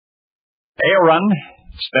Aurandt,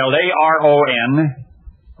 spelled A-R-O-N,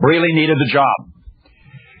 really needed the job.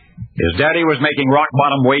 His daddy was making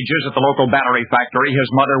rock-bottom wages at the local battery factory. His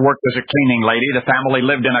mother worked as a cleaning lady. The family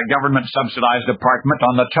lived in a government-subsidized apartment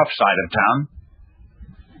on the tough side of town.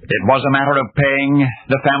 It was a matter of paying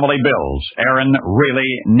the family bills. Aurandt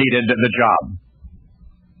really needed the job.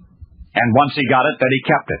 And once he got it, then he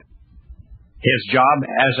kept it. His job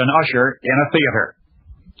as an usher in a theater.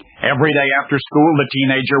 Every day after school, the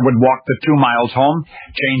teenager would walk the 2 miles home,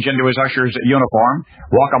 change into his usher's uniform,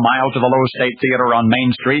 walk a mile to the Lowe's State Theater on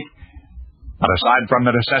Main Street. But aside from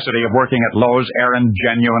the necessity of working at Lowe's, Aurandt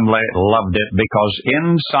genuinely loved it because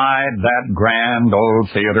inside that grand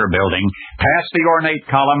old theater building, past the ornate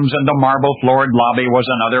columns and the marble-floored lobby, was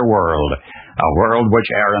another world, a world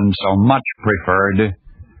which Aurandt so much preferred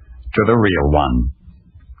to the real one.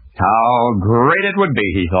 How great it would be,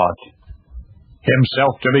 he thought,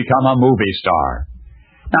 himself to become a movie star.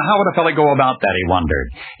 Now, how would a fellow go about that, he wondered.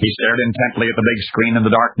 He stared intently at the big screen in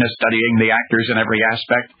the darkness, studying the actors in every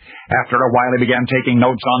aspect. After a while, he began taking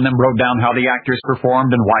notes on them, wrote down how the actors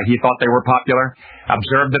performed and why he thought they were popular,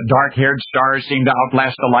 observed that dark-haired stars seemed to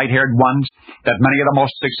outlast the light-haired ones, that many of the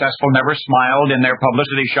most successful never smiled in their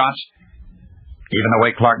publicity shots. Even the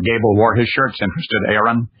way Clark Gable wore his shirts interested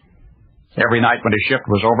Aurandt. Every night when his shift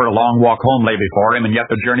was over, a long walk home lay before him, and yet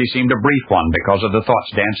the journey seemed a brief one because of the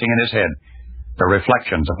thoughts dancing in his head, the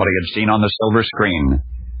reflections of what he had seen on the silver screen.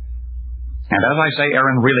 And as I say,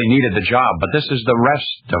 Aurandt really needed the job, but this is the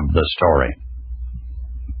rest of the story.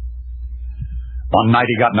 One night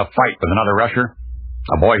he got in a fight with another usher,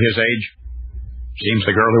 a boy his age. Seems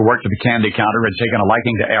the girl who worked at the candy counter had taken a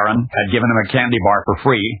liking to Aurandt, had given him a candy bar for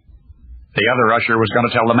free. The other usher was going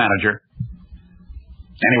to tell the manager.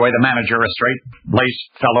 Anyway, the manager, a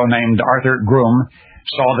straight-laced fellow named Arthur Groom,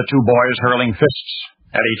 saw the two boys hurling fists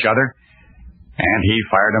at each other, and he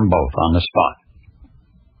fired them both on the spot.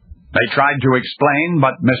 They tried to explain,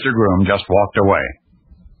 but Mr. Groom just walked away.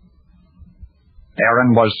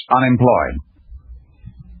 Aurandt was unemployed.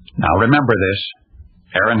 Now remember this,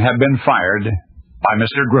 Aurandt had been fired by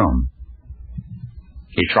Mr. Groom.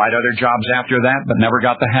 He tried other jobs after that, but never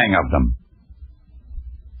got the hang of them.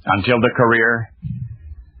 Until the career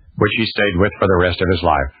which he stayed with for the rest of his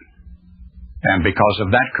life. And because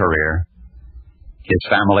of that career, his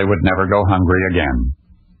family would never go hungry again.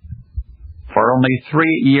 For only 3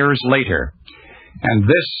 years later, and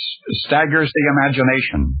this staggers the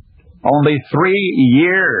imagination, only 3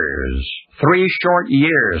 years, 3 short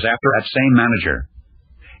years after that same manager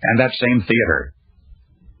and that same theater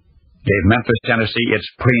gave Memphis, Tennessee, its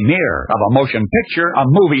premiere of a motion picture, a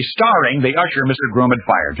movie starring the usher Mr. Groom had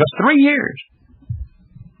fired. Just 3 years.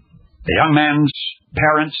 The young man's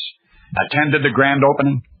parents attended the grand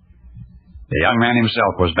opening. The young man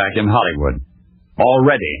himself was back in Hollywood,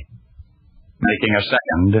 already making a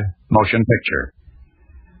second motion picture.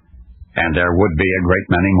 And there would be a great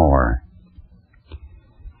many more.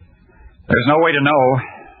 There's no way to know.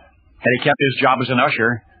 Had he kept his job as an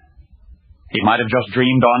usher, he might have just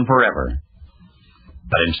dreamed on forever.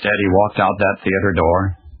 But instead he walked out that theater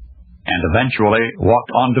door and eventually walked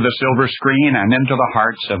onto the silver screen and into the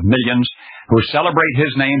hearts of millions who celebrate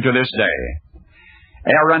his name to this day.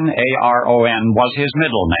 Aurandt, A-R-O-N, was his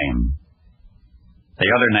middle name.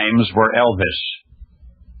 The other names were Elvis,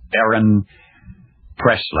 Aaron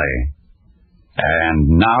Presley, and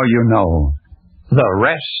now you know the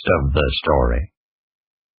rest of the story.